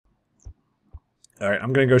All right,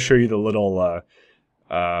 I'm gonna go show you the little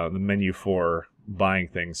the menu for buying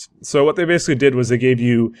things. So what they basically did was they gave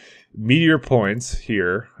you meteor points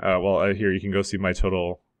here. Here you can go see my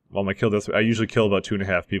total. Well, my kill death. I usually kill about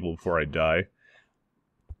 2.5 people before I die,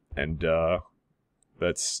 and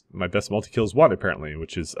that's my best multi-kill is 1 apparently,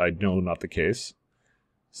 which is I know not the case.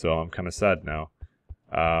 So I'm kind of sad now.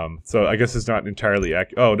 So I guess it's not entirely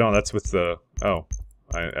accurate. Oh no, that's with the. Oh,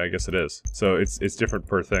 I guess it is. So it's different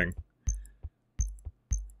per thing.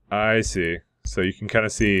 I see. So you can kind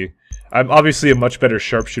of see, I'm obviously a much better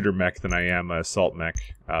sharpshooter mech than I am a assault mech,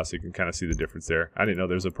 so you can kind of see the difference there. I didn't know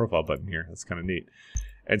there was a profile button here. That's kind of neat.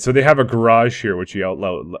 And so they have a garage here, which you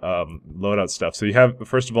load out stuff. So you have,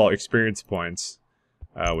 first of all, experience points,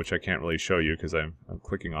 which I can't really show you because I'm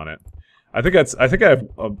clicking on it. I think I have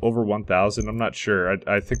over 1,000. I'm not sure.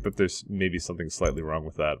 I think that there's maybe something slightly wrong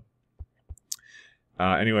with that.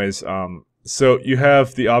 Anyways, so you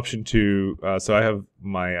have the option to. So I have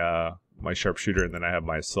my my sharpshooter, and then I have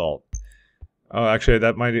my assault. Oh, actually,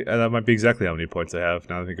 that might be exactly how many points I have.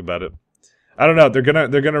 Now that I think about it, I don't know. They're gonna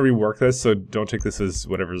rework this, so don't take this as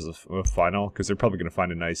whatever's a final, because they're probably gonna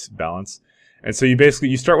find a nice balance. And so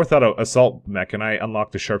you start without an assault mech, and I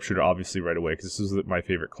unlocked the sharpshooter obviously right away because this is my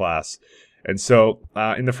favorite class. And so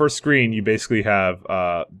in the first screen, you basically have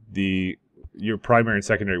your primary and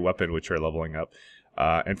secondary weapon, which are leveling up.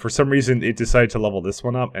 And for some reason, it decided to level this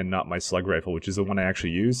one up and not my slug rifle, which is the one I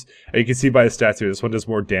actually use. And you can see by the stats here, this one does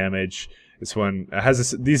more damage. This one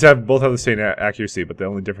has these both have the same accuracy, but the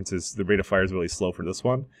only difference is the rate of fire is really slow for this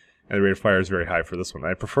one, and the rate of fire is very high for this one.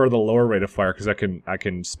 I prefer the lower rate of fire because I can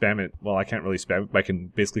spam it. Well, I can't really spam it, but I can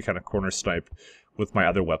basically kind of corner snipe with my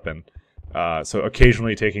other weapon. So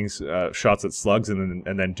occasionally taking shots at slugs and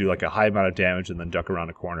then do like a high amount of damage and then duck around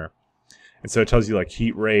a corner. And so it tells you like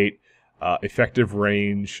heat rate, effective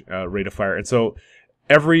range, rate of fire. And so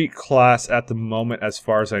every class at the moment, as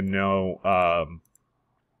far as I know,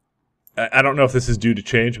 I don't know if this is due to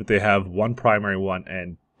change, but they have one primary one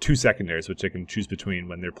and 2 secondaries, which they can choose between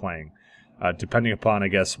when they're playing, depending upon, I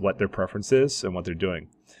guess, what their preference is and what they're doing.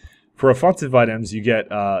 For offensive items, you get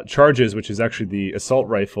charges, which is actually the assault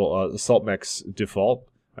rifle, assault mech's default.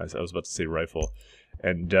 I was about to say rifle.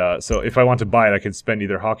 And so if I want to buy it, I can spend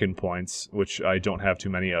either Hawken points, which I don't have too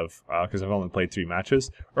many of because I've only played 3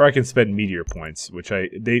 matches, or I can spend meteor points, which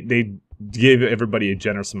they give everybody a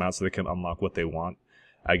generous amount so they can unlock what they want,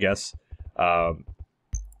 I guess.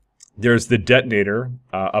 There's the detonator,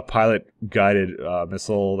 a pilot-guided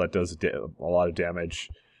missile that does a lot of damage.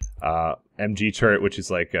 MG turret, which is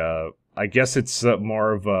like, I guess it's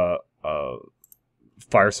more of a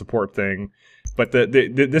fire support thing. But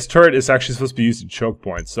this turret is actually supposed to be used in choke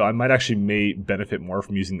points, so I might actually benefit more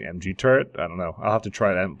from using the MG turret. I don't know. I'll have to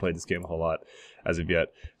try it. I haven't played this game a whole lot as of yet.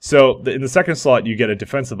 So in the second slot, you get a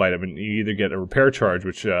defensive item, and you either get a repair charge,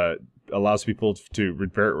 which allows people to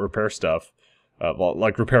repair stuff. Well,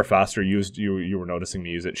 like repair faster. You were noticing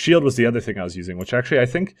me use it. Shield was the other thing I was using, which actually I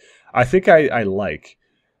think I like.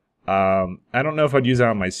 I don't know if I'd use that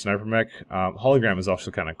on my sniper mech. Hologram is also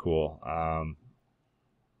kind of cool.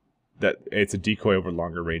 That it's a decoy over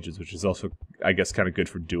longer ranges, which is also, I guess, kind of good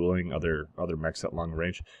for dueling other mechs at long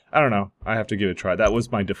range. I don't know. I have to give it a try. That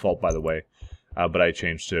was my default, by the way, but I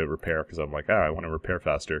changed to repair because I'm like, I want to repair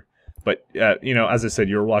faster. But you know, as I said,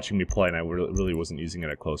 you were watching me play, and I really wasn't using it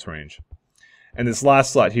at close range. And this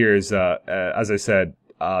last slot here is, as I said,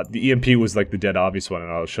 the EMP was like the dead obvious one,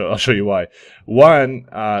 and I'll show you why. One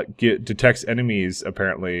detects enemies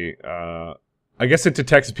apparently. I guess it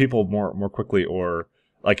detects people more quickly, or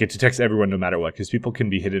like it detects everyone no matter what, because people can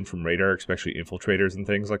be hidden from radar, especially infiltrators and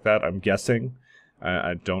things like that. I'm guessing.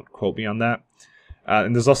 Don't quote me on that.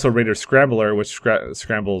 And there's also Radar Scrambler, which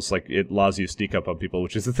scrambles, like it allows you to sneak up on people,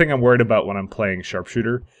 which is the thing I'm worried about when I'm playing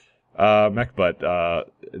sharpshooter mech. But I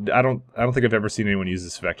don't think I've ever seen anyone use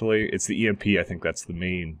this effectively. It's the EMP. I think that's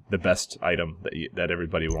the best item that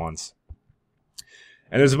everybody wants.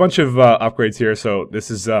 And there's a bunch of upgrades here. So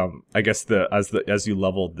this is, I guess, as you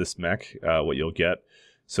level this mech, what you'll get.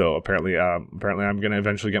 So apparently I'm going to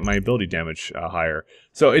eventually get my ability damage higher.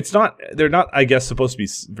 So they're not, I guess, supposed to be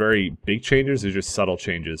very big changes. They're just subtle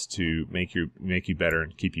changes to make you better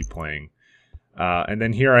and keep you playing. And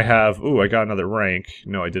then here I have, I got another rank.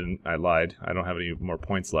 No, I didn't. I lied. I don't have any more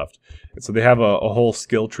points left. And so they have a whole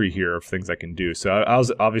skill tree here of things I can do. So I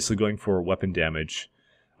was obviously going for weapon damage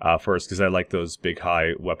first because I like those big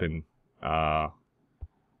high weapon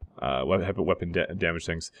damage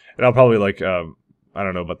things. And I'll probably like. I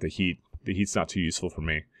don't know about the heat. The heat's not too useful for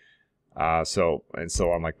me. So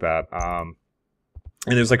on like that. And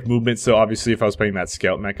there's like movement. So obviously, if I was playing that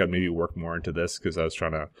scout mech, I'd maybe work more into this because I was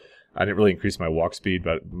trying to I didn't really increase my walk speed,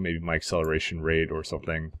 but maybe my acceleration rate or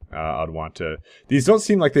something. I'd want to. These don't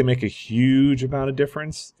seem like they make a huge amount of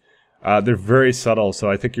difference. They're very subtle, so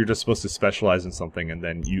I think you're just supposed to specialize in something, and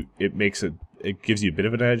then it gives you a bit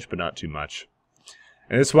of an edge, but not too much.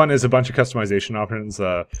 And this one is a bunch of customization options.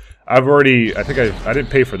 I didn't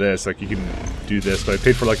pay for this. Like, you can do this, but I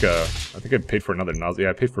paid for I think I paid for another nozzle.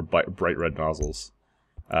 Yeah, I paid for bright red nozzles.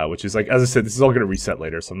 Which is like, as I said, this is all going to reset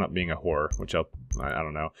later, so I'm not being a whore, which I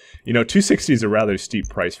don't know. You know, 260 is a rather steep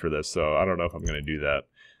price for this, so I don't know if I'm going to do that.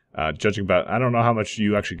 Judging about, I don't know how much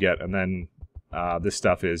you actually get, and then this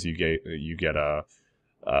stuff is you get a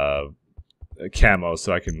camo,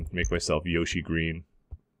 so I can make myself Yoshi green,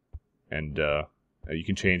 and you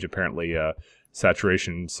can change apparently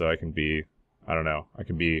saturation, so I can be, I don't know, I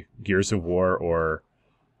can be Gears of War or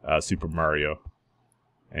Super Mario.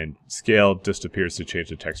 And scale just appears to change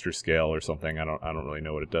the texture scale or something. I don't really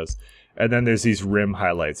know what it does. And then there's these rim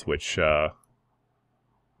highlights, which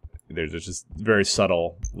there's just very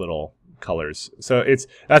subtle little colors. So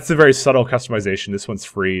that's a very subtle customization. This one's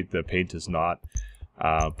free. The paint is not.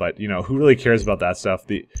 But you know, who really cares about that stuff?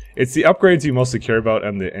 It's the upgrades you mostly care about,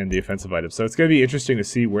 and the offensive items. So it's going to be interesting to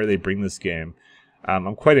see where they bring this game.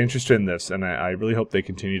 I'm quite interested in this, and I really hope they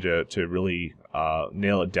continue to really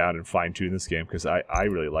nail it down and fine-tune this game, because I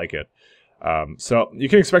really like it. So you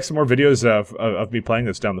can expect some more videos of me playing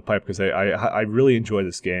this down the pipe, because I really enjoy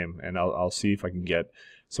this game, and I'll see if I can get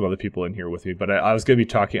some other people in here with me. But I was going to be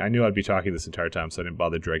talking, I knew I'd be talking this entire time, so I didn't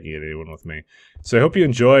bother dragging anyone with me. So I hope you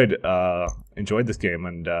enjoyed this game,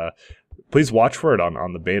 and please watch for it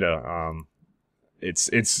on the beta.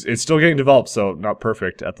 It's still getting developed, so not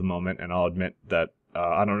perfect at the moment, and I'll admit that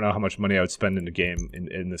I don't know how much money I would spend in the game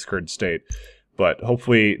in this current state, but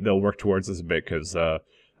hopefully they'll work towards this a bit, because I've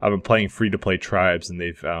been playing free-to-play Tribes, and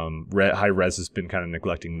they've High Res has been kind of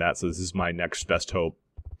neglecting that, so this is my next best hope.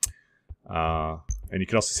 And you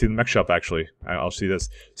can also see the mech shop, actually. I'll see this.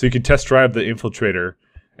 So you can test drive the Infiltrator,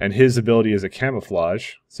 and his ability is a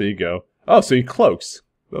camouflage. So you go, oh, so he cloaks.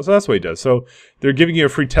 So that's what he does. So they're giving you a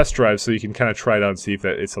free test drive, so you can kind of try it out and see if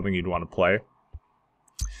it's something you'd want to play.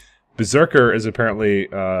 Berserker is apparently,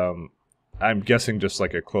 I'm guessing, just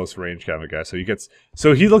like a close range kind of guy. So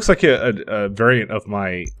he looks like a variant of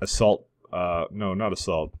my assault. No, not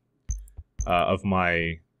assault. Of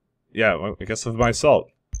my, yeah, I guess of my assault.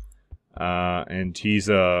 And he's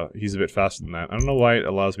a bit faster than that. I don't know why it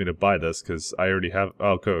allows me to buy this, because I already have.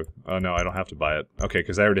 Oh, cool. Oh no, I don't have to buy it. Okay,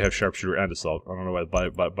 because I already have sharpshooter and assault. I don't know why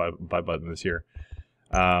the buy button is here.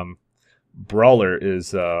 Brawler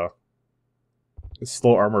is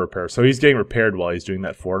slow armor repair, so he's getting repaired while he's doing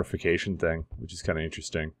that fortification thing, which is kind of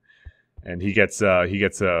interesting. And he gets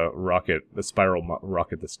a rocket, a spiral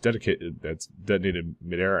rocket that's detonated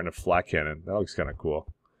midair, and a flat cannon. That looks kind of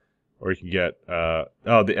cool. Or you can get,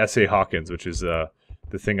 the SA Hawkens, which is the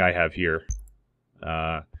thing I have here.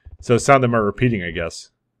 So some of them are repeating, I guess.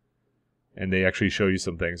 And they actually show you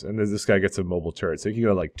some things. And then this guy gets a mobile turret. So you can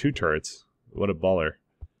go like 2 turrets. What a baller.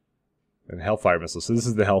 And Hellfire Missile. So this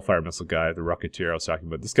is the Hellfire Missile guy, the Rocketeer I was talking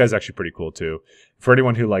about. This guy's actually pretty cool, too. For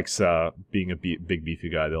anyone who likes being a big, beefy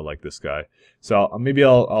guy, they'll like this guy. So maybe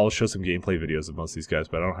I'll show some gameplay videos of most of these guys,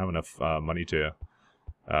 but I don't have enough money to...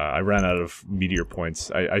 I ran out of meteor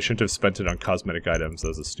points. I shouldn't have spent it on cosmetic items. That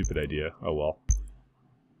was a stupid idea. Oh well.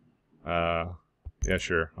 Yeah,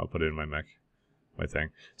 sure. I'll put it in my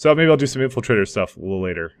thing. So maybe I'll do some Infiltrator stuff a little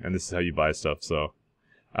later, and this is how you buy stuff. So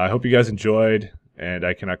I hope you guys enjoyed, and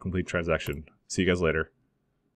I cannot complete transaction. See you guys later.